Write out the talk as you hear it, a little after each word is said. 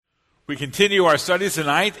We continue our studies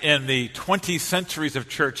tonight in the 20 centuries of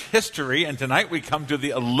church history, and tonight we come to the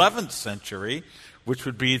 11th century, which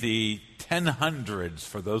would be the 1000s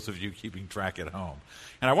for those of you keeping track at home.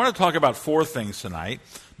 And I want to talk about four things tonight.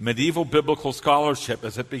 Medieval biblical scholarship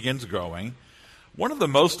as it begins growing. One of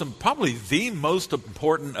the probably the most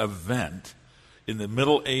important event in the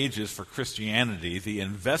Middle Ages for Christianity, the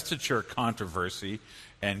investiture controversy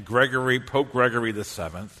and Pope Gregory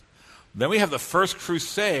VII. Then we have the First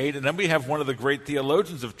Crusade, and then we have one of the great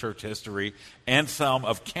theologians of church history, Anselm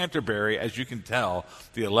of Canterbury. As you can tell,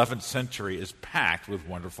 the 11th century is packed with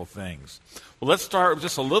wonderful things. Well, let's start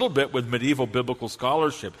just a little bit with medieval biblical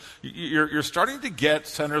scholarship. You're starting to get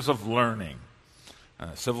centers of learning.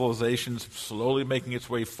 Civilization's slowly making its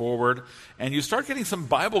way forward, and you start getting some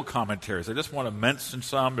Bible commentaries. I just want to mention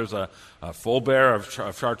some. There's a Fulbert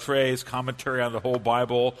of Chartres' commentary on the whole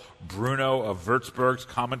Bible, Bruno of Würzburg's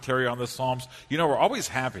commentary on the Psalms. You know, we're always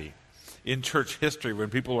happy in church history when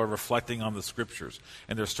people are reflecting on the Scriptures,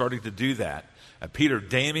 and they're starting to do that. Peter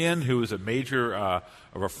Damian, who is a major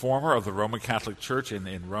reformer of the Roman Catholic Church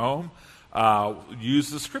in Rome, use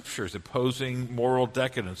the Scriptures, opposing moral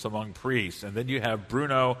decadence among priests. And then you have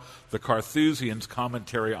Bruno the Carthusian's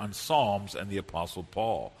commentary on Psalms and the Apostle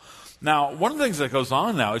Paul. Now, one of the things that goes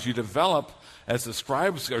on now is you develop, as the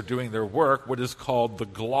scribes are doing their work, what is called the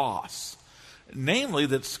gloss. Namely,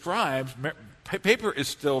 that paper is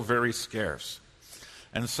still very scarce.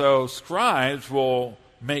 And so scribes will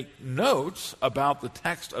make notes about the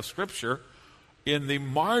text of Scripture in the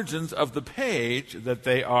margins of the page that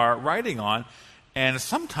they are writing on, and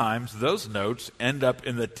sometimes those notes end up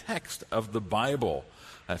in the text of the Bible.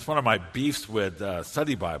 That's one of my beefs with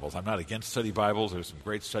study Bibles. I'm not against study Bibles. There's some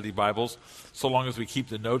great study Bibles, so long as we keep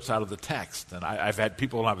the notes out of the text. And I've had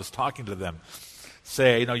people, when I was talking to them,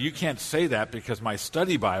 say, you can't say that because my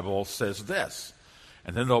study Bible says this.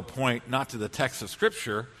 And then they'll point not to the text of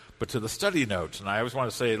Scripture, but to the study notes. And I always want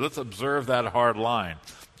to say, let's observe that hard line.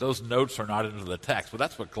 Those notes are not into the text, but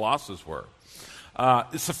that's what glosses were.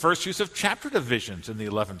 It's the first use of chapter divisions in the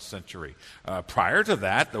 11th century. Prior to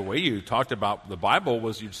that, the way you talked about the Bible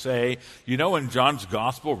was you'd say, in John's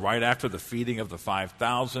Gospel, right after the feeding of the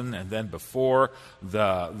 5,000 and then before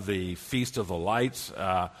the Feast of the Lights.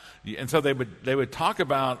 And so they would talk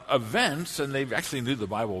about events, and they actually knew the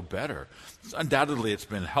Bible better. Undoubtedly, it's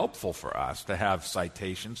been helpful for us to have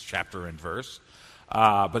citations, chapter and verse.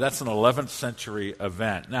 But that's an 11th century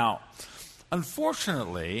event. Now,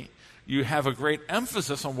 unfortunately, you have a great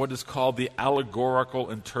emphasis on what is called the allegorical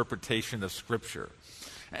interpretation of Scripture.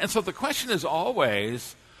 And so the question is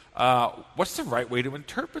always, what's the right way to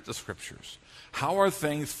interpret the Scriptures? How are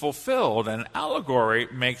things fulfilled? And allegory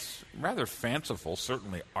makes rather fanciful,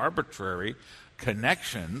 certainly arbitrary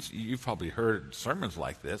connections. You've probably heard sermons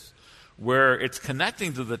like this, where it's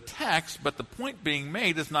connecting to the text, but the point being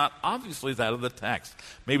made is not obviously that of the text.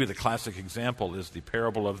 Maybe the classic example is the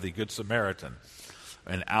parable of the Good Samaritan.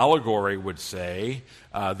 An allegory would say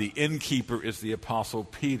the innkeeper is the Apostle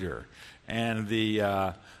Peter, and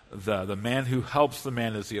the man who helps the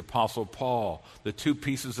man is the Apostle Paul. The two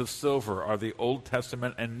pieces of silver are the Old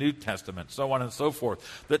Testament and New Testament, so on and so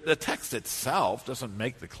forth. The text itself doesn't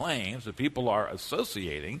make the claims. The people are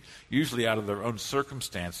associating, usually out of their own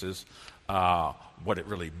circumstances, what it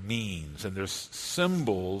really means. And there's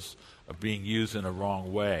symbols of being used in a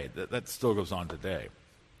wrong way. That still goes on today.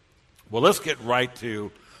 Well, let's get right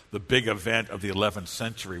to the big event of the 11th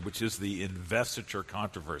century, which is the investiture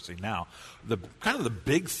controversy. Now, the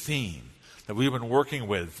big theme that we've been working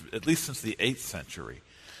with, at least since the 8th century,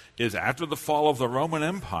 is after the fall of the Roman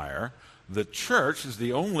Empire, the church is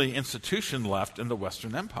the only institution left in the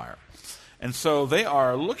Western Empire. And so they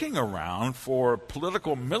are looking around for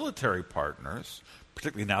political military partners,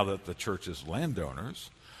 particularly now that the church is landowners,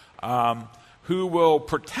 who will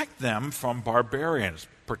protect them from barbarians,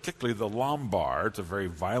 particularly the Lombards, a very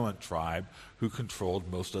violent tribe who controlled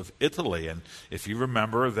most of Italy. And if you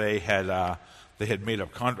remember, they'd made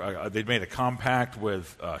a compact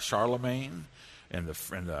with Charlemagne and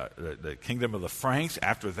the kingdom of the Franks.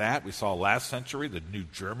 After that, we saw last century the new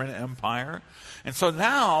German Empire. And so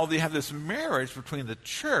now they have this marriage between the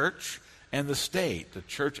church and the state, the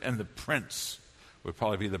church and the prince would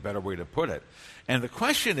probably be the better way to put it. And the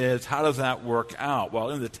question is, how does that work out?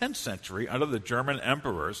 Well, in the 10th century, under the German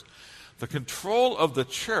emperors, the control of the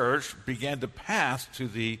church began to pass to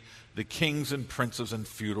the kings and princes and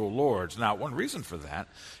feudal lords. Now, one reason for that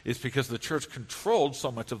is because the church controlled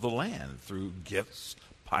so much of the land through gifts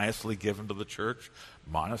piously given to the church,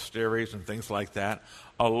 monasteries and things like that.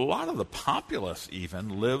 A lot of the populace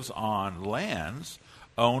even lives on lands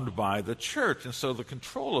owned by the church. And so the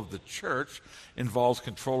control of the church involves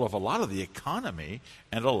control of a lot of the economy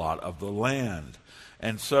and a lot of the land.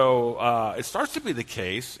 And so it starts to be the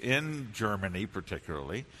case in Germany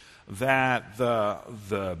particularly that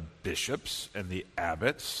the bishops and the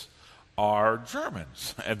abbots are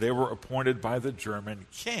Germans, and they were appointed by the German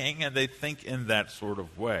king, and they think in that sort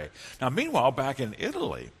of way. Now, meanwhile, back in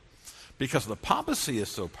Italy, because the papacy is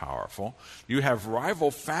so powerful, you have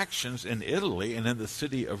rival factions in Italy and in the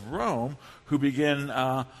city of Rome who begin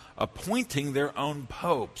appointing their own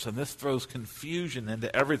popes, and this throws confusion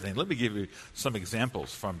into everything. Let me give you some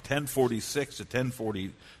examples from 1046 to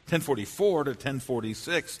 1044 to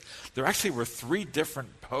 1046. There actually were 3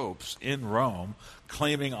 different popes in Rome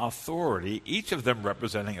claiming authority, each of them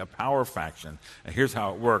representing a power faction. And here's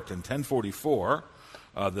how it worked. In 1044,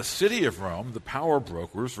 the city of Rome, the power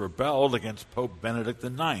brokers, rebelled against Pope Benedict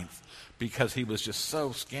IX because he was just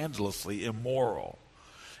so scandalously immoral.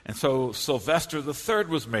 And so Sylvester III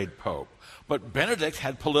was made pope. But Benedict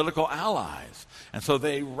had political allies. And so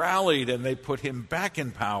they rallied and they put him back in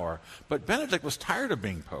power. But Benedict was tired of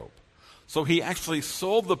being pope. So he actually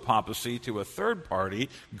sold the papacy to a third party,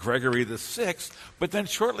 Gregory VI, but then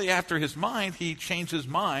shortly after he changed his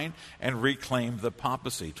mind and reclaimed the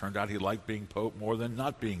papacy. Turned out he liked being pope more than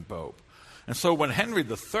not being pope. And so when Henry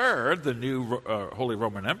III, the new Holy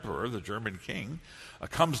Roman Emperor, the German king,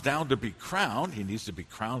 comes down to be crowned, he needs to be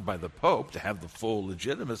crowned by the Pope to have the full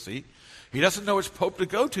legitimacy. He doesn't know which pope to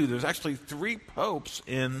go to. There's actually 3 popes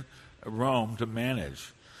in Rome to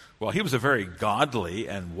manage. Well, he was a very godly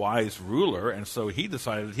and wise ruler, and so he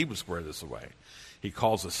decided he would square this away. He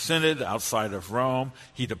calls a synod outside of Rome.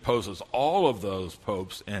 He deposes all of those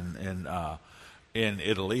popes in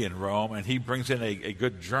Italy, in Rome, and he brings in a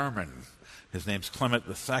good German. His name's Clement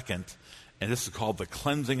II, and this is called the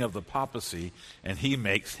cleansing of the papacy, and he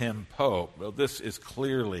makes him pope. Well, this is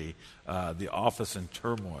clearly the office in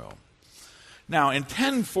turmoil. Now, in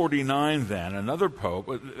 1049, then, another pope,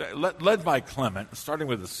 led by Clement, starting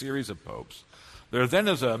with a series of popes, there then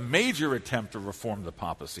is a major attempt to reform the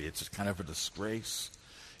papacy. It's just kind of a disgrace.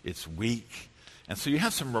 It's weak. And so you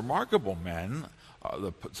have some remarkable men,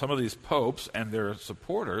 some of these popes and their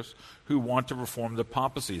supporters, who want to reform the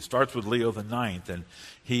papacy. It starts with Leo IX, and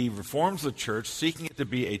he reforms the church, seeking it to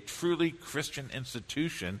be a truly Christian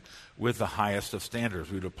institution with the highest of standards.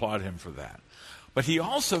 We'd applaud him for that. But he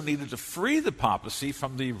also needed to free the papacy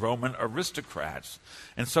from the Roman aristocrats.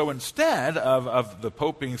 And so instead of the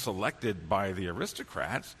Pope being selected by the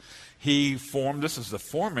aristocrats, he formed, this is the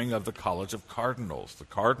forming of the College of Cardinals. The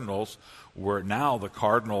cardinals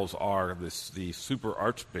are the super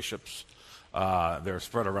archbishops. They're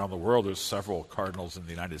spread around the world. There's several cardinals in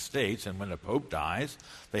the United States, and when a pope dies,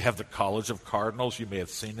 they have the College of Cardinals. You may have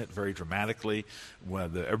seen it very dramatically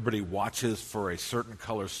when everybody watches for a certain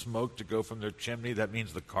color smoke to go from their chimney. That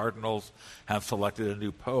means the cardinals have selected a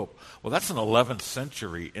new pope. Well, that's an 11th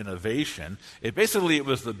century innovation. It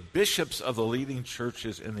was the bishops of the leading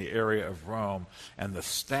churches in the area of Rome and the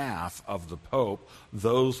staff of the pope.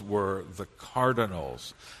 Those were the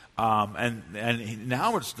cardinals. And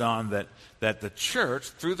now it's done that the church,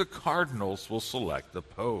 through the cardinals, will select the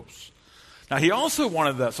popes. Now, he also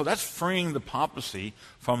wanted that, so that's freeing the papacy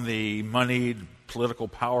from the moneyed political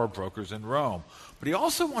power brokers in Rome. But he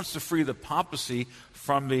also wants to free the papacy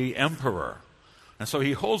from the emperor. And so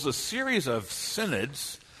he holds a series of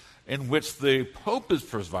synods in which the pope is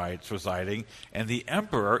presiding and the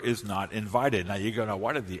emperor is not invited. Now, you go, now,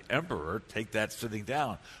 why did the emperor take that sitting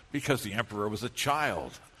down? Because the emperor was a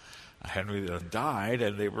child. Henry died,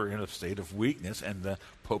 and they were in a state of weakness, and the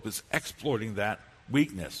Pope is exploiting that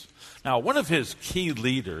weakness. Now, one of his key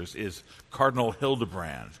leaders is Cardinal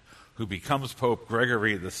Hildebrand, who becomes Pope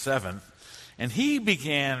Gregory VII, and he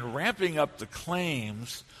began ramping up the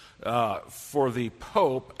claims for the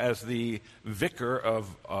Pope as the vicar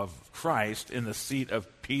of Christ in the seat of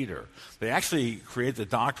Peter. They actually create the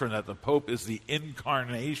doctrine that the Pope is the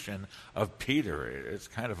incarnation of Peter. It's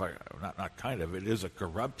kind of it is a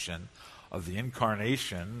corruption of the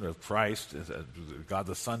incarnation of Christ, God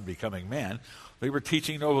the Son becoming man. They were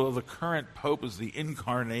teaching, no, the current Pope is the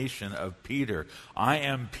incarnation of Peter. I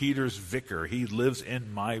am Peter's vicar. He lives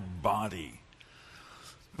in my body.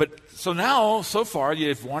 But so now, so far,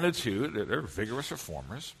 they're vigorous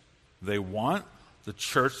reformers. They want the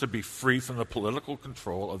church to be free from the political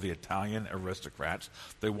control of the Italian aristocrats.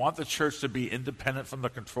 They want the church to be independent from the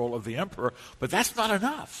control of the emperor, but that's not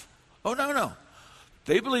enough. Oh, no.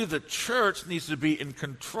 They believe the church needs to be in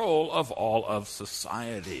control of all of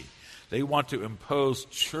society. They want to impose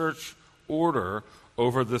church order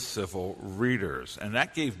over the civil readers. And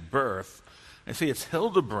that gave birth And see, it's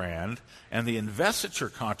Hildebrand and the investiture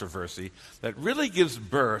controversy that really gives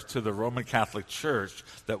birth to the Roman Catholic Church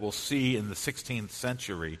that we'll see in the 16th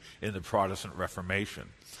century in the Protestant Reformation.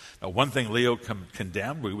 Now, one thing Leo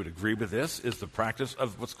condemned, we would agree with this, is the practice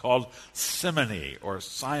of what's called simony or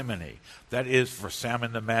simony. That is for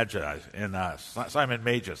Simon Magus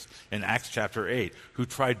in Acts chapter 8, who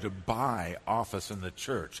tried to buy office in the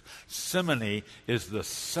church. Simony is the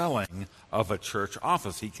selling of a church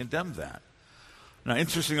office. He condemned that. Now,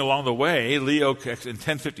 interesting along the way, Leo, in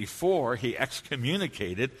 1054, he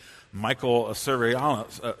excommunicated Michael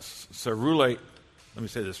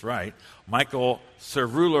Michael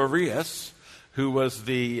Cerularius, who was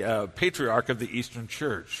the patriarch of the Eastern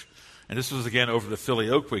Church. And this was, again, over the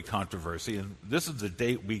Filioque controversy. And this is the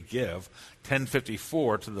date we give,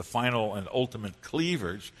 1054, to the final and ultimate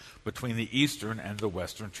cleavage between the Eastern and the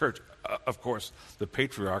Western Church. Of course, the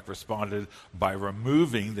patriarch responded by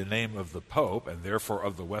removing the name of the Pope, and therefore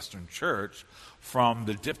of the Western Church, from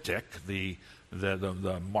the diptych, the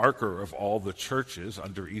marker of all the churches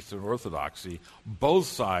under Eastern Orthodoxy. Both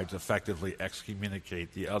sides effectively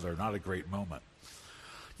excommunicate the other. Not a great moment.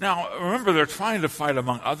 Now, remember, they're trying to fight,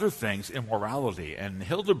 among other things, immorality. And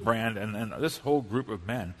Hildebrand and this whole group of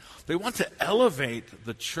men, they want to elevate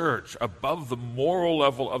the church above the moral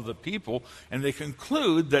level of the people, and they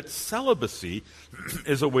conclude that celibacy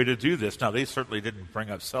is a way to do this. Now, they certainly didn't bring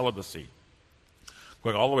up celibacy.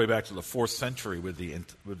 Going all the way back to the 4th century with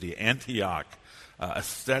the Antioch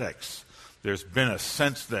aesthetics, there's been a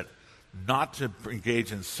sense that not to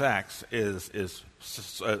engage in sex is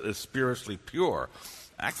spiritually pure.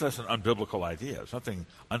 Actually, that's an unbiblical idea. There's nothing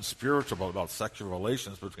unspiritual about sexual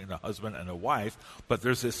relations between a husband and a wife, but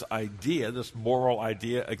there's this idea, this moral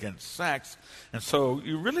idea against sex. And so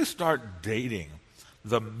you really start dating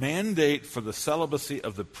the mandate for the celibacy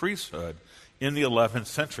of the priesthood in the 11th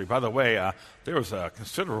century. By the way, there was a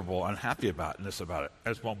considerable unhappiness about it,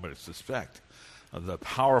 as one would suspect. The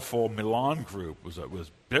powerful Milan group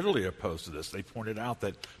was bitterly opposed to this. They pointed out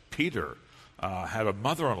that Peter had a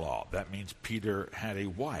mother-in-law. That means Peter had a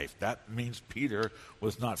wife. That means Peter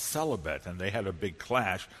was not celibate, and they had a big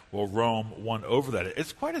clash. Well, Rome won over that.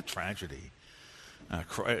 It's quite a tragedy.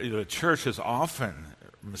 The church has often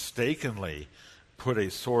mistakenly put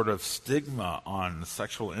a sort of stigma on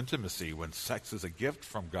sexual intimacy when sex is a gift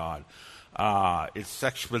from God. It's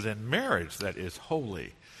sex within marriage that is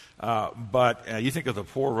holy. But you think of the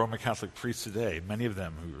poor Roman Catholic priests today, many of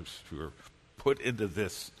them who are put into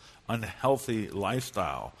this unhealthy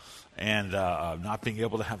lifestyle and not being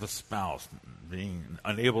able to have a spouse, being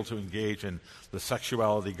unable to engage in the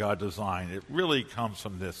sexuality God designed. It really comes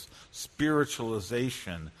from this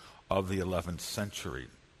spiritualization of the 11th century.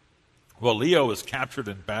 Well, Leo was captured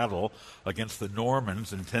in battle against the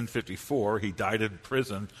Normans in 1054. He died in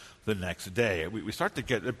prison the next day. We start to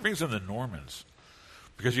get, it brings in the Normans,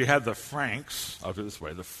 because you have the Franks, I'll do it this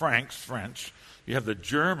way, the Franks, French, you have the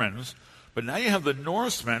Germans, but now you have the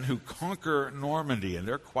Norsemen who conquer Normandy, and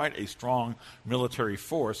they're quite a strong military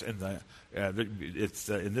force. And it's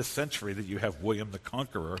in this century that you have William the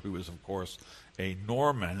Conqueror, who is, of course, a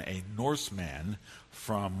Norman, a Norseman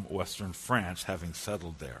from Western France, having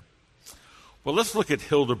settled there. Well, let's look at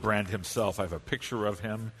Hildebrand himself. I have a picture of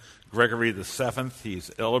him. Gregory VII,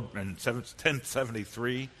 he's in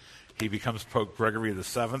 1073. He becomes Pope Gregory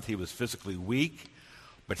VII. He was physically weak,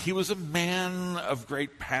 but he was a man of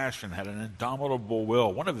great passion, had an indomitable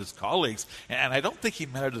will. One of his colleagues, and I don't think he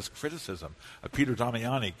meant his criticism, Peter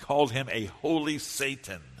Damiani, called him a holy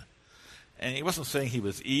Satan. And he wasn't saying he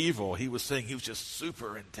was evil. He was saying he was just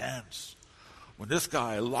super intense. When this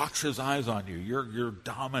guy locks his eyes on you, you're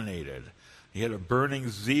dominated. He had a burning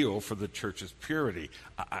zeal for the church's purity.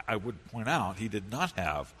 I would point out he did not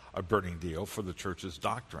have a burning zeal for the church's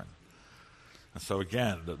doctrine. And so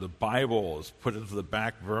again, the Bible is put into the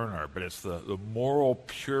back burner, but it's the moral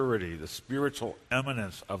purity, the spiritual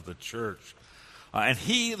eminence of the church. And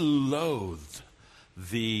he loathed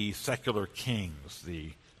the secular kings,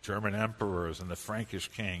 the German emperors and the Frankish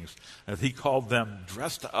kings, and he called them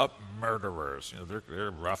dressed up murderers. They're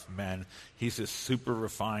rough men. He's this super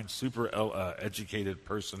refined, super educated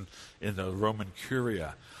person in the Roman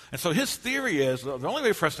Curia. And so his theory is the only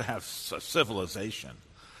way for us to have civilization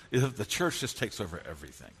is if the church just takes over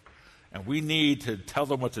everything. And we need to tell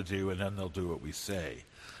them what to do, and then they'll do what we say.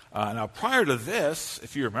 Now, prior to this,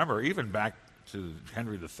 if you remember, even back to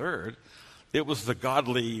Henry III, it was the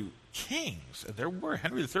godly kings. And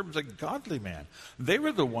Henry III was a godly man. They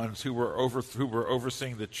were the ones who were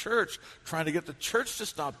overseeing the church, trying to get the church to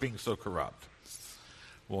stop being so corrupt.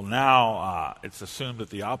 Well, now it's assumed that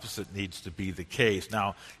the opposite needs to be the case.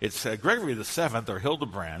 Now, it's Gregory VII, or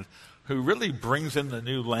Hildebrand, who really brings in the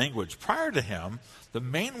new language. Prior to him, the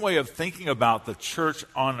main way of thinking about the church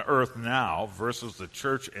on earth now versus the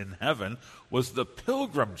church in heaven was the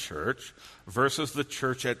pilgrim church versus the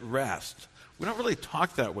church at rest. We don't really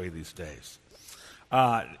talk that way these days.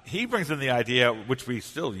 He brings in the idea, which we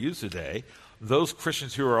still use today, those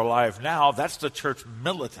Christians who are alive now, that's the church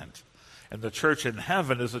militant. And the church in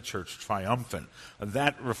heaven is a church triumphant. And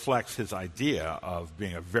that reflects his idea of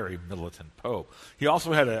being a very militant pope. He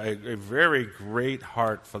also had a very great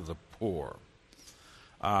heart for the poor.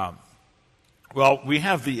 Well, we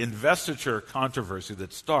have the investiture controversy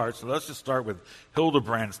that starts. So let's just start with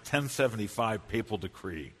Hildebrand's 1075 papal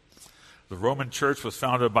decree. The Roman Church was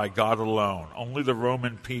founded by God alone. Only the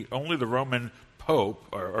Roman Pope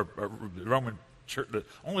or Roman Church,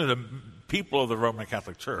 only the people of the Roman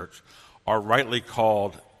Catholic Church are rightly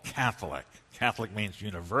called Catholic. Catholic means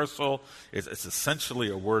universal. It's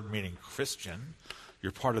essentially a word meaning Christian.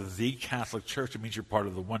 You're part of the Catholic Church. It means you're part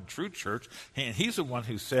of the one true church. And he's the one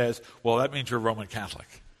who says, well, that means you're Roman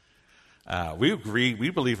Catholic. We agree.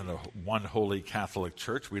 We believe in the one holy Catholic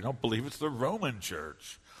Church. We don't believe it's the Roman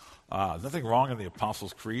Church. Nothing wrong in the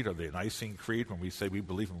Apostles' Creed or the Nicene Creed when we say we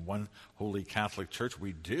believe in one holy Catholic Church.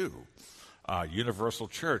 We do. Universal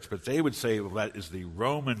Church. But they would say, well, that is the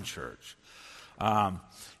Roman Church.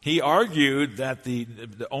 He argued that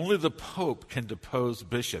only the Pope can depose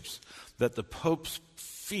bishops, that the Pope's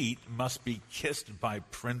feet must be kissed by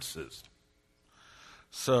princes.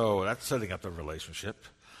 So that's setting up the relationship.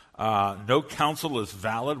 No council is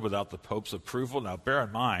valid without the Pope's approval. Now, bear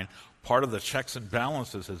in mind, part of the checks and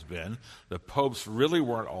balances has been the popes really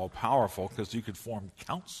weren't all powerful because you could form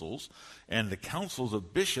councils, and the councils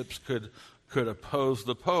of bishops could oppose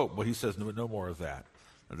the Pope. Well, he says no more of that.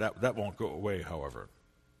 That won't go away, however.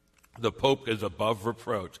 The Pope is above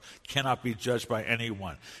reproach, cannot be judged by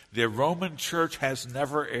anyone. The Roman Church has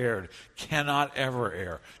never erred, cannot ever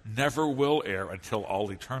err, never will err until all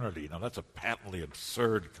eternity. Now, that's a patently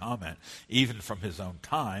absurd comment, even from his own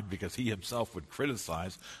time, because he himself would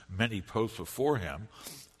criticize many popes before him.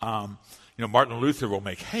 Martin Luther will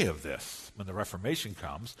make hay of this when the Reformation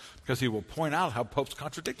comes, because he will point out how popes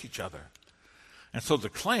contradict each other. And so the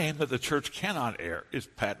claim that the church cannot err is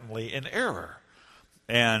patently in error.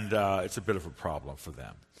 And it's a bit of a problem for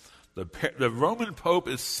them. The Roman Pope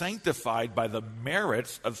is sanctified by the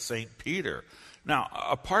merits of St. Peter. Now,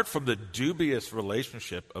 apart from the dubious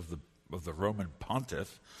relationship of the Roman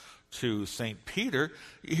pontiff to St. Peter,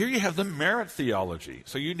 here you have the merit theology.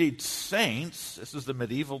 So you need saints. This is the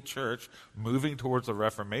medieval church moving towards the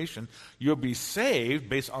Reformation. You'll be saved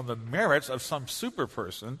based on the merits of some super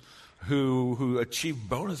person who achieved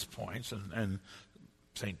bonus points, and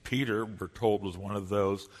St. Peter, we're told, was one of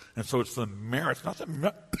those. And so it's the merits, not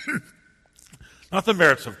the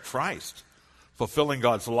merits of Christ, fulfilling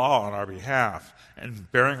God's law on our behalf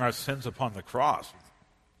and bearing our sins upon the cross.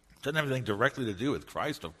 It doesn't have anything directly to do with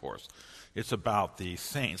Christ, of course. It's about the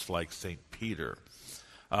saints like St. Peter.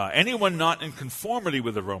 Anyone not in conformity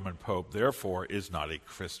with the Roman Pope, therefore, is not a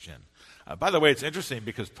Christian. By the way, it's interesting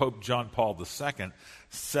because Pope John Paul II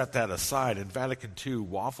set that aside, and Vatican II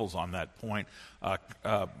waffles on that point.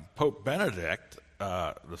 Pope Benedict,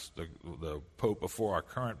 the Pope before our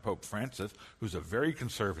current Pope Francis, who's a very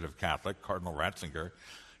conservative Catholic, Cardinal Ratzinger,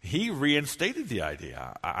 he reinstated the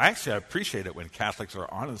idea. I appreciate it when Catholics are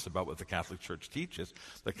honest about what the Catholic Church teaches.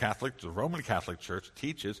 The Roman Catholic Church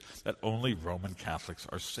teaches that only Roman Catholics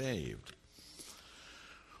are saved.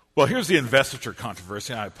 Well, here's the investiture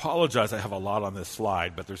controversy. I apologize I have a lot on this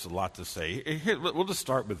slide, but there's a lot to say. We'll just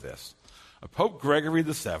start with this. Pope Gregory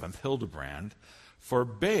VII, Hildebrand,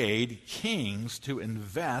 forbade kings to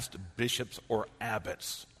invest bishops or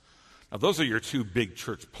abbots. Now, those are your two big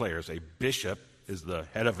church players. A bishop is the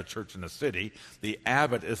head of a church in a city. The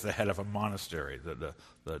abbot is the head of a monastery.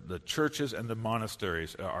 The churches and the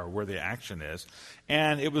monasteries are where the action is.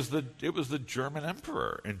 And it was the German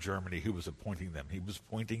emperor in Germany who was appointing them. He was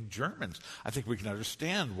appointing Germans. I think we can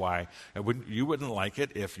understand why you wouldn't like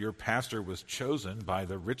it if your pastor was chosen by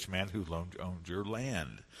the rich man who owned your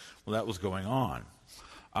land. Well, that was going on.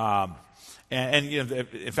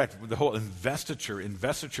 In fact, the whole investiture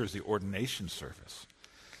is the ordination service.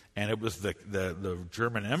 And it was the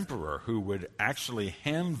German emperor who would actually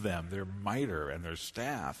hand them their mitre and their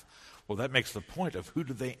staff. Well, that makes the point of who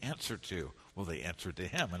do they answer to? Well, they answered to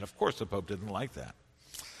him. And, of course, the Pope didn't like that.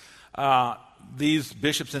 These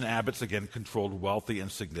bishops and abbots, again, controlled wealthy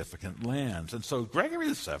and significant lands. And so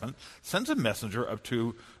Gregory VII sends a messenger up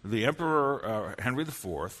to the Emperor Henry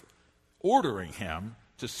IV, ordering him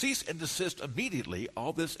to cease and desist immediately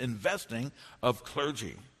all this investing of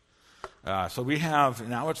clergy. So we have,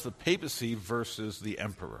 now it's the papacy versus the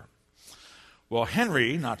emperor. Well,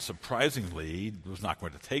 Henry, not surprisingly, was not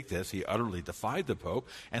going to take this. He utterly defied the Pope,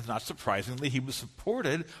 and not surprisingly, he was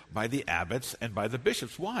supported by the abbots and by the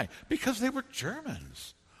bishops. Why? Because they were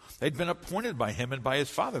Germans. They'd been appointed by him and by his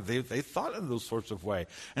father. They thought in those sorts of ways.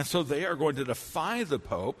 And so they are going to defy the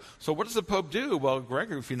Pope. So what does the Pope do? Well,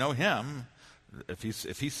 Gregory, if you know him, if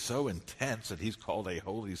he's so intense that he's called a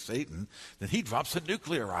holy Satan, then he drops the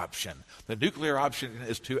nuclear option. The nuclear option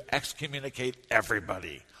is to excommunicate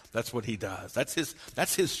everybody. That's what he does. That's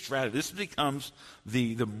his strategy. This becomes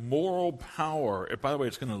the moral power. By the way,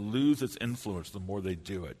 it's going to lose its influence the more they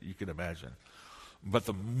do it. You can imagine. But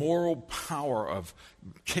the moral power of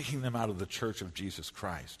kicking them out of the Church of Jesus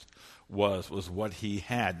Christ was what he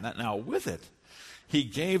had. Now, with it, he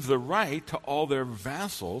gave the right to all their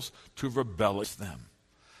vassals to rebel against them.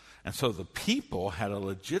 And so the people had a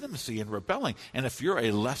legitimacy in rebelling. And if you're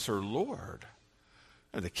a lesser lord,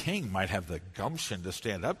 the king might have the gumption to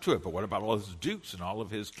stand up to it, but what about all his dukes and all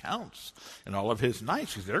of his counts and all of his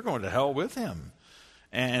knights? Because they're going to hell with him.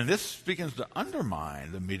 And this begins to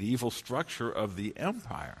undermine the medieval structure of the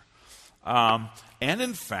empire. And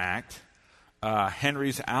in fact,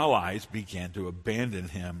 Henry's allies began to abandon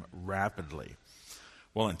him rapidly.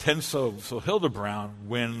 Well, so Hildebrand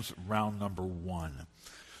wins round number 1.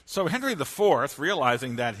 So Henry IV,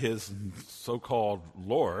 realizing that his so-called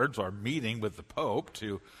lords are meeting with the Pope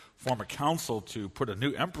to form a council to put a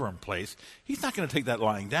new emperor in place, he's not going to take that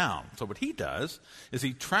lying down. So what he does is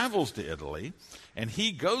he travels to Italy, and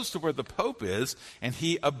he goes to where the Pope is, and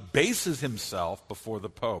he abases himself before the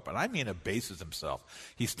Pope. And I mean abases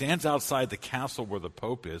himself. He stands outside the castle where the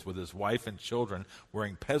Pope is with his wife and children,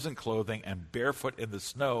 wearing peasant clothing and barefoot in the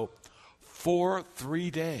snow for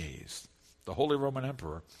 3 days. The Holy Roman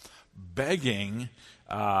Emperor, begging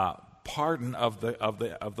pardon of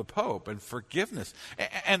the Pope and forgiveness,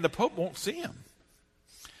 and the Pope won't see him.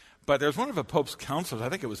 But there's one of the Pope's counselors, I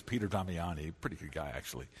think it was Peter Damiani, pretty good guy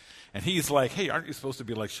actually, and he's like, "Hey, aren't you supposed to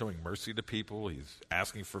be like showing mercy to people?" He's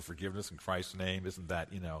asking for forgiveness in Christ's name. Isn't that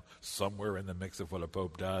somewhere in the mix of what a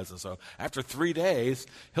Pope does? And so after 3 days,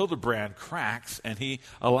 Hildebrand cracks, and he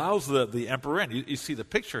allows the emperor in. You see the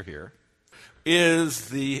picture here. Is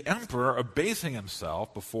the emperor abasing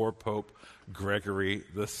himself before Pope Gregory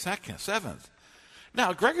VII.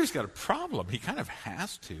 Now, Gregory's got a problem. He kind of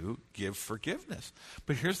has to give forgiveness.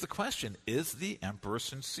 But here's the question. Is the emperor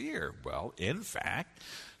sincere? Well, in fact,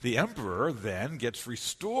 the emperor then gets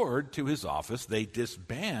restored to his office. They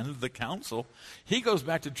disband the council. He goes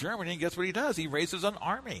back to Germany, and guess what he does? He raises an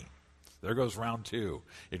army. There goes round 2.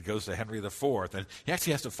 It goes to Henry IV, and he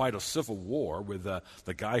actually has to fight a civil war with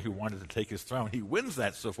the guy who wanted to take his throne. He wins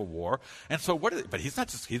that civil war, and so but he's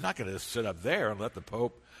not going to sit up there and let the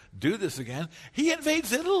Pope do this again. He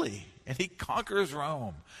invades Italy, and he conquers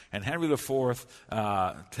Rome. And Henry IV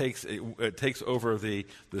takes over the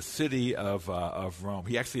city of Rome.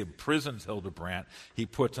 He actually imprisons Hildebrand. He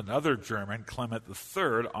puts another German, Clement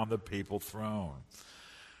III, on the papal throne.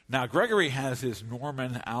 Now, Gregory has his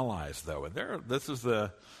Norman allies, though, and this is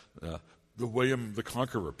the William the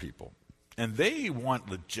Conqueror people. And they want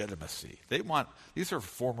legitimacy. These are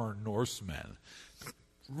former Norsemen,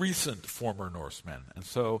 recent former Norsemen. And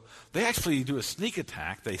so they actually do a sneak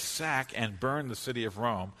attack. They sack and burn the city of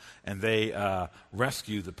Rome, and they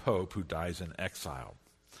rescue the Pope, who dies in exile.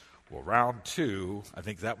 Well, round 2, I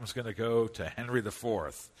think that one's going to go to Henry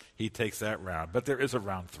IV. He takes that round. But there is a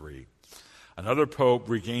round 3. Another pope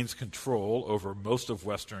regains control over most of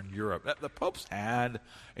Western Europe. The popes had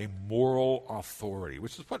a moral authority,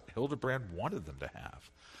 which is what Hildebrand wanted them to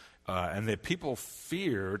have. And the people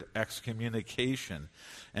feared excommunication.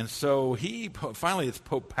 And so finally it's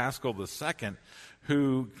Pope Paschal II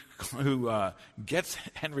who gets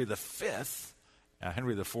Henry V,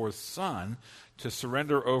 Henry IV's son, to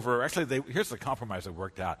surrender over. Actually, here's the compromise that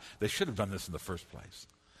worked out. They should have done this in the first place.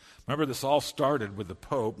 Remember, this all started with the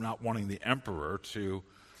Pope not wanting the emperor to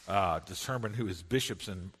determine who his bishops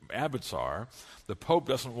and abbots are. The Pope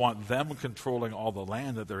doesn't want them controlling all the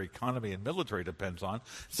land that their economy and military depends on.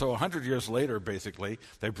 So 100 years later, basically,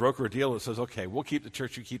 they broker a deal that says, okay, we'll keep the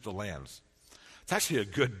church, you keep the lands. It's actually a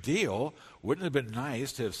good deal. Wouldn't it have been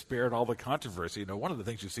nice to have spared all the controversy? One of the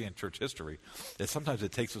things you see in church history is sometimes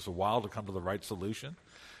it takes us a while to come to the right solution.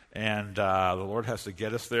 And the Lord has to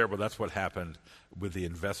get us there, but that's what happened with the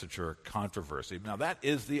investiture controversy. Now, that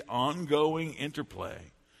is the ongoing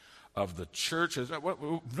interplay of the church.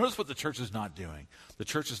 Notice what the church is not doing. The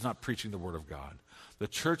church is not preaching the Word of God. The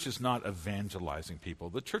church is not evangelizing people.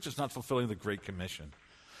 The church is not fulfilling the Great Commission.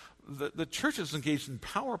 the church is engaged in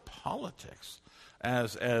power politics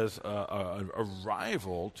as a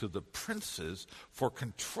rival to the princes for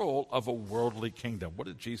control of a worldly kingdom. What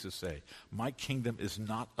did Jesus say? My kingdom is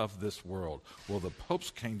not of this world. Well, the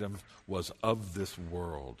Pope's kingdom was of this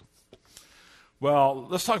world. Well,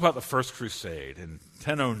 let's talk about the First Crusade. In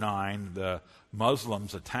 1009, the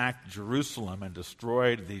Muslims attacked Jerusalem and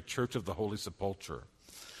destroyed the Church of the Holy Sepulchre.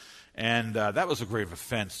 And that was a grave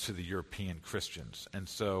offense to the European Christians. And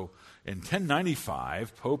so in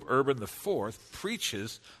 1095, Pope Urban IV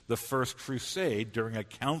preaches the First Crusade during a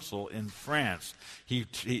council in France. He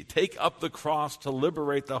take up the cross to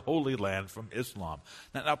liberate the Holy Land from Islam.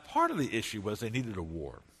 Now, part of the issue was they needed a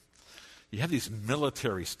war. You have these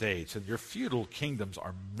military states, and your feudal kingdoms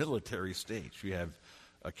are military states. You have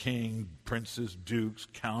a king, princes, dukes,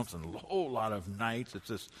 counts, and a whole lot of knights. It's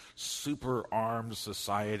this super armed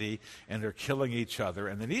society, and they're killing each other,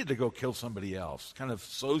 and they needed to go kill somebody else. Kind of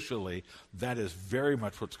socially, that is very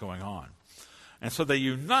much what's going on. And so they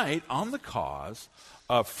unite on the cause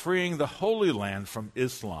of freeing the Holy Land from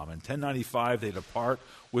Islam. In 1095, they depart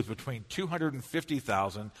with between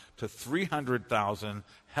 250,000 to 300,000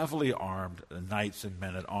 heavily armed knights and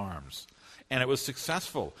men-at-arms. And it was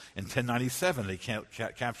successful. In 1097, they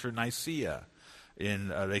captured Nicaea. In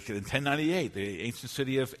 1098, the ancient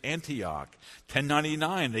city of Antioch.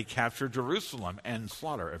 1099, they capture Jerusalem and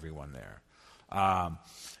slaughter everyone there.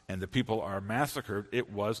 And the people are massacred.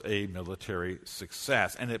 It was a military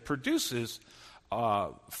success. And it produces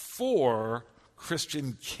 4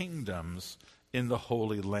 Christian kingdoms in the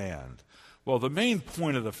Holy Land. Well, the main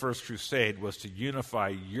point of the First Crusade was to unify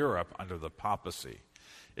Europe under the papacy.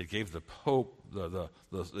 It gave the Pope,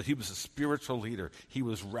 he was a spiritual leader. He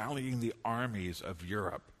was rallying the armies of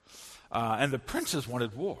Europe. And the princes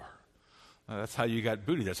wanted war. That's how you got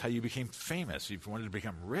booty. That's how you became famous. If you wanted to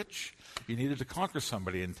become rich, you needed to conquer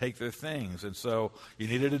somebody and take their things. And so you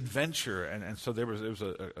needed adventure. And so there was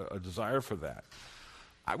a desire for that.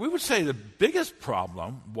 We would say the biggest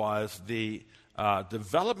problem was the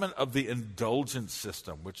development of the indulgence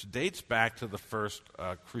system, which dates back to the First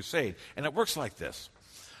Crusade. And it works like this.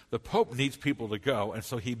 The Pope needs people to go, and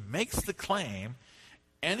so he makes the claim,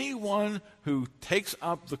 anyone who takes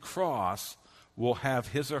up the cross will have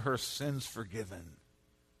his or her sins forgiven.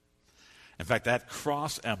 In fact, that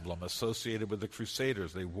cross emblem associated with the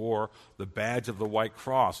Crusaders, they wore the badge of the White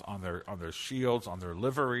Cross on their shields, on their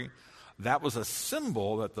livery. That was a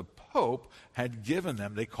symbol that the Pope had given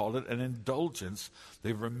them. They called it an indulgence,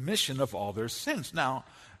 the remission of all their sins. Now,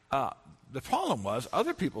 the problem was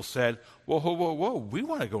other people said, whoa, we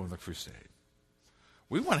want to go in the crusade.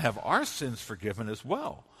 We want to have our sins forgiven as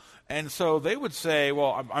well. And so they would say,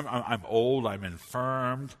 well, I'm old, I'm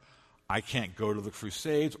infirmed, I can't go to the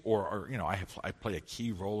crusades, or I play a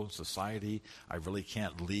key role in society, I really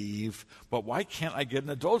can't leave, but why can't I get an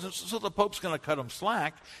indulgence? So the Pope's going to cut them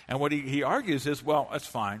slack, and what he argues is, well, that's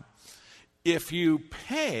fine. If you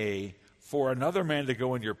pay for another man to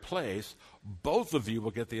go in your place, both of you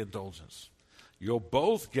will get the indulgence. You'll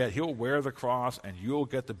both he'll wear the cross and you'll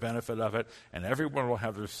get the benefit of it, and everyone will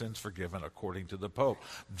have their sins forgiven according to the Pope.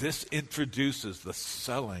 This introduces the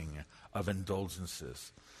selling of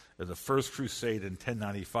indulgences. The First Crusade in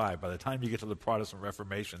 1095, by the time you get to the Protestant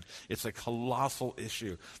Reformation, it's a colossal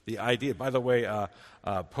issue. The idea, by the way,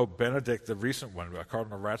 Pope Benedict, the recent one,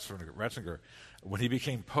 Cardinal Ratzinger, when he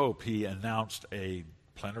became Pope, he announced a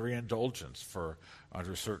plenary indulgence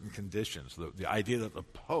under certain conditions. The idea that the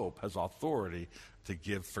Pope has authority to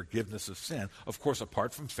give forgiveness of sin, of course,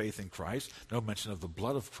 apart from faith in Christ, no mention of the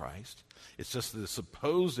blood of Christ. It's just the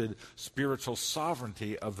supposed spiritual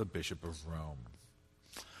sovereignty of the Bishop of Rome.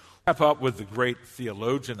 Wrap up with the great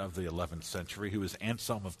theologian of the 11th century, who is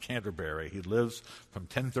Anselm of Canterbury. He lives from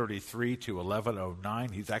 1033 to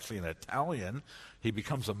 1109. He's actually an Italian. He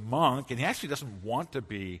becomes a monk, and he actually doesn't want to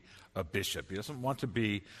be a bishop. He doesn't want to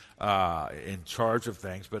be in charge of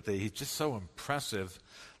things, but he's just so impressive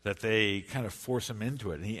that they kind of force him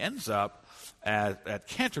into it. And he ends up at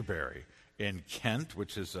Canterbury in Kent,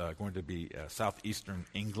 which is going to be southeastern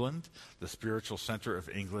England, the spiritual center of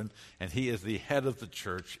England, and he is the head of the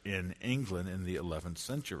church in England in the 11th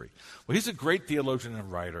century. Well, he's a great theologian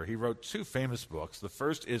and writer. He wrote 2 famous books. The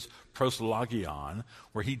first is Proslogion,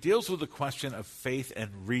 where he deals with the question of faith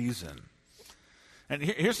and reason. And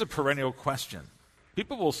here's the perennial question.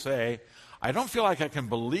 People will say, I don't feel like I can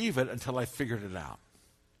believe it until I figured it out.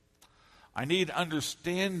 I need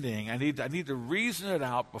understanding. I need to reason it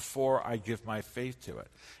out before I give my faith to it.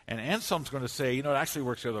 And Anselm's going to say, it actually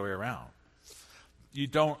works the other way around. You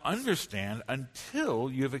don't understand until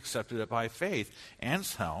you've accepted it by faith.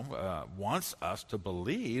 Anselm wants us to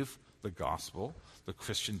believe the gospel, the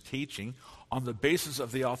Christian teaching on the basis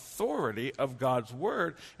of the authority of God's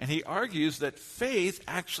word. And he argues that faith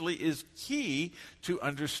actually is key to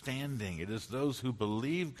understanding. It is those who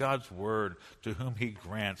believe God's word to whom he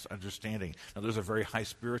grants understanding. Now, there's a very high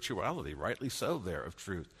spirituality, rightly so, there, of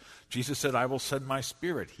truth. Jesus said, I will send my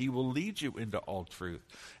Spirit. He will lead you into all truth.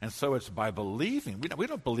 And so it's by believing. We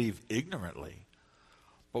don't believe ignorantly.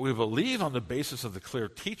 But we believe on the basis of the clear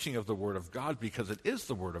teaching of the Word of God because it is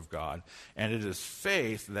the Word of God, and it is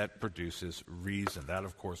faith that produces reason. That,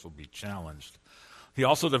 of course, will be challenged. He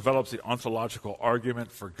also develops the ontological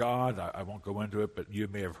argument for God. I won't go into it, but you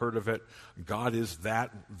may have heard of it. God is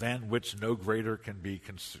that than which no greater can be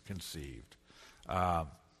conceived.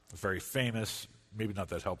 Very famous, maybe not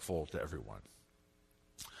that helpful to everyone.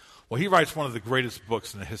 Well, he writes one of the greatest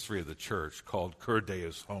books in the history of the church called Cur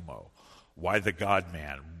Deus Homo. Why the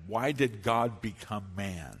God-man? Why did God become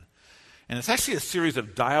man? And it's actually a series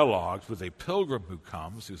of dialogues with a pilgrim who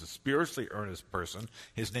comes, who's a spiritually earnest person.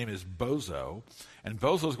 His name is Bozo. And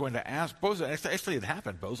Bozo's going to ask, actually it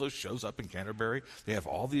happened. Bozo shows up in Canterbury. They have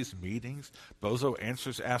all these meetings. Bozo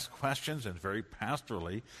asks questions, and very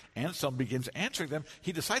pastorally, Anselm begins answering them.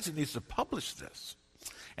 He decides he needs to publish this.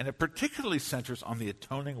 And it particularly centers on the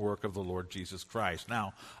atoning work of the Lord Jesus Christ.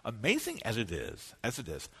 Now, amazing as it is,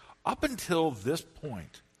 up until this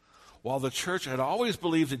point, while the church had always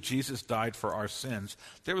believed that Jesus died for our sins,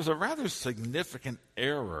 there was a rather significant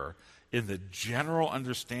error in the general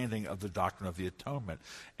understanding of the doctrine of the atonement,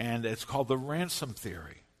 and it's called the ransom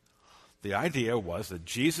theory. The idea was that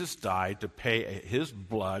Jesus died to pay his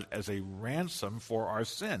blood as a ransom for our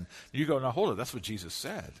sin. You go, now hold it, that's what Jesus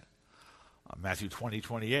said. Matthew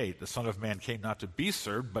 20:28, the Son of Man came not to be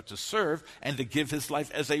served, but to serve and to give his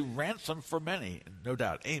life as a ransom for many. No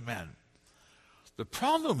doubt. Amen. The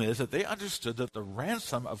problem is that they understood that the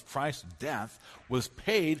ransom of Christ's death was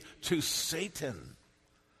paid to Satan.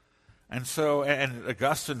 And so, and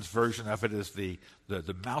Augustine's version of it is the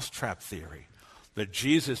mousetrap theory, that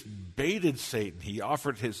Jesus baited Satan. He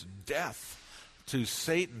offered his death to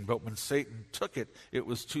Satan, but when Satan took it, it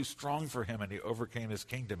was too strong for him, and he overcame his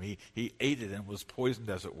kingdom. He ate it and was poisoned,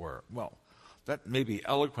 as it were. Well, that may be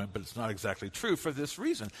eloquent, but it's not exactly true for this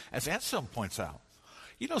reason. As Anselm points out,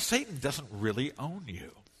 Satan doesn't really own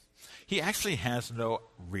you. He actually has no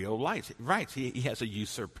real rights. He has a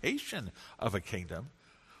usurpation of a kingdom.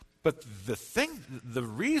 But the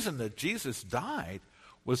reason that Jesus died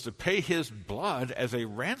was to pay his blood as a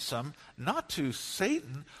ransom, not to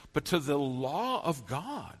Satan, but to the law of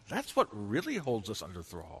God. That's what really holds us under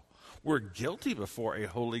thrall. We're guilty before a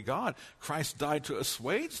holy God. Christ died to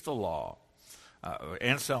assuage the law.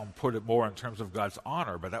 Anselm put it more in terms of God's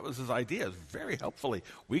honor, but that was his idea, very helpfully.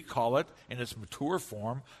 We call it, in its mature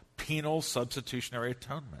form, penal substitutionary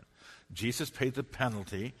atonement. Jesus paid the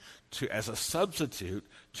penalty as a substitute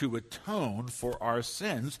to atone for our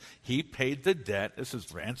sins. He paid the debt. This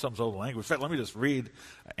is Anselm's old language. In fact, let me just read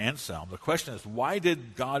Anselm. The question is, why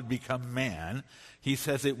did God become man? He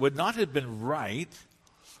says it would not have been right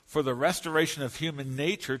for the restoration of human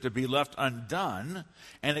nature to be left undone,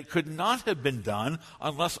 and it could not have been done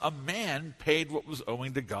unless a man paid what was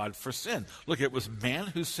owing to God for sin. Look, it was man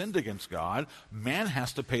who sinned against God. Man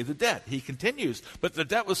has to pay the debt. He continues, but the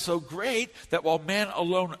debt was so great that while man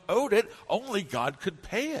alone owed it, only God could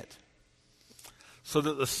pay it. So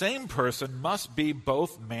that the same person must be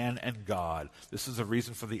both man and God. This is the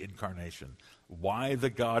reason for the incarnation. Why the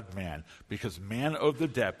God-man? Because man owed the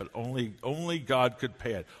debt, but only God could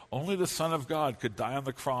pay it. Only the Son of God could die on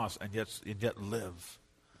the cross and yet live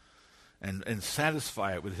and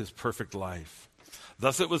satisfy it with his perfect life.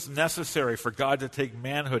 Thus it was necessary for God to take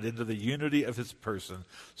manhood into the unity of his person,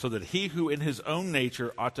 so that he who in his own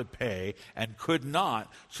nature ought to pay and could not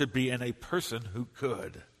should be in a person who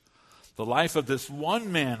could. The life of this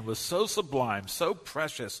one man was so sublime, so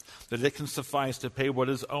precious, that it can suffice to pay what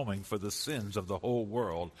is owing for the sins of the whole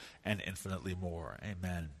world and infinitely more.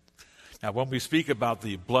 Amen. Now, when we speak about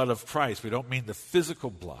the blood of Christ, we don't mean the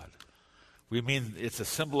physical blood. We mean it's a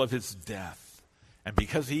symbol of his death. And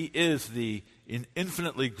because he is the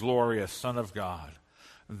infinitely glorious Son of God,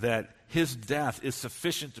 that his death is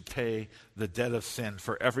sufficient to pay the debt of sin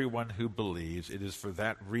for everyone who believes. It is for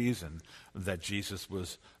that reason that Jesus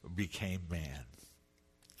became man.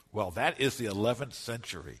 Well, that is the 11th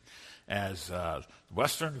century as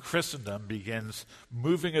Western Christendom begins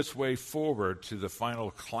moving its way forward to the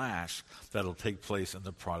final clash that will take place in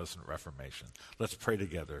the Protestant Reformation. Let's pray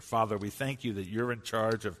together. Father, we thank you that you're in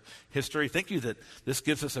charge of history. Thank you that this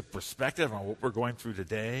gives us a perspective on what we're going through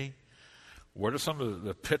today. What are some of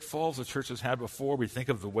the pitfalls the church has had before? We think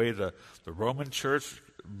of the way the Roman church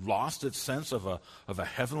lost its sense of a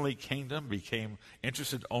heavenly kingdom, became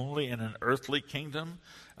interested only in an earthly kingdom,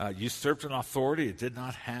 usurped an authority it did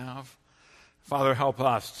not have. Father, help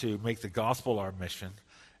us to make the gospel our mission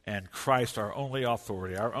and Christ our only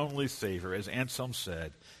authority, our only Savior. As Anselm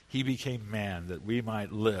said, he became man that we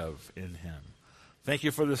might live in him. Thank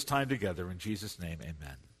you for this time together. In Jesus' name,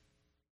 amen.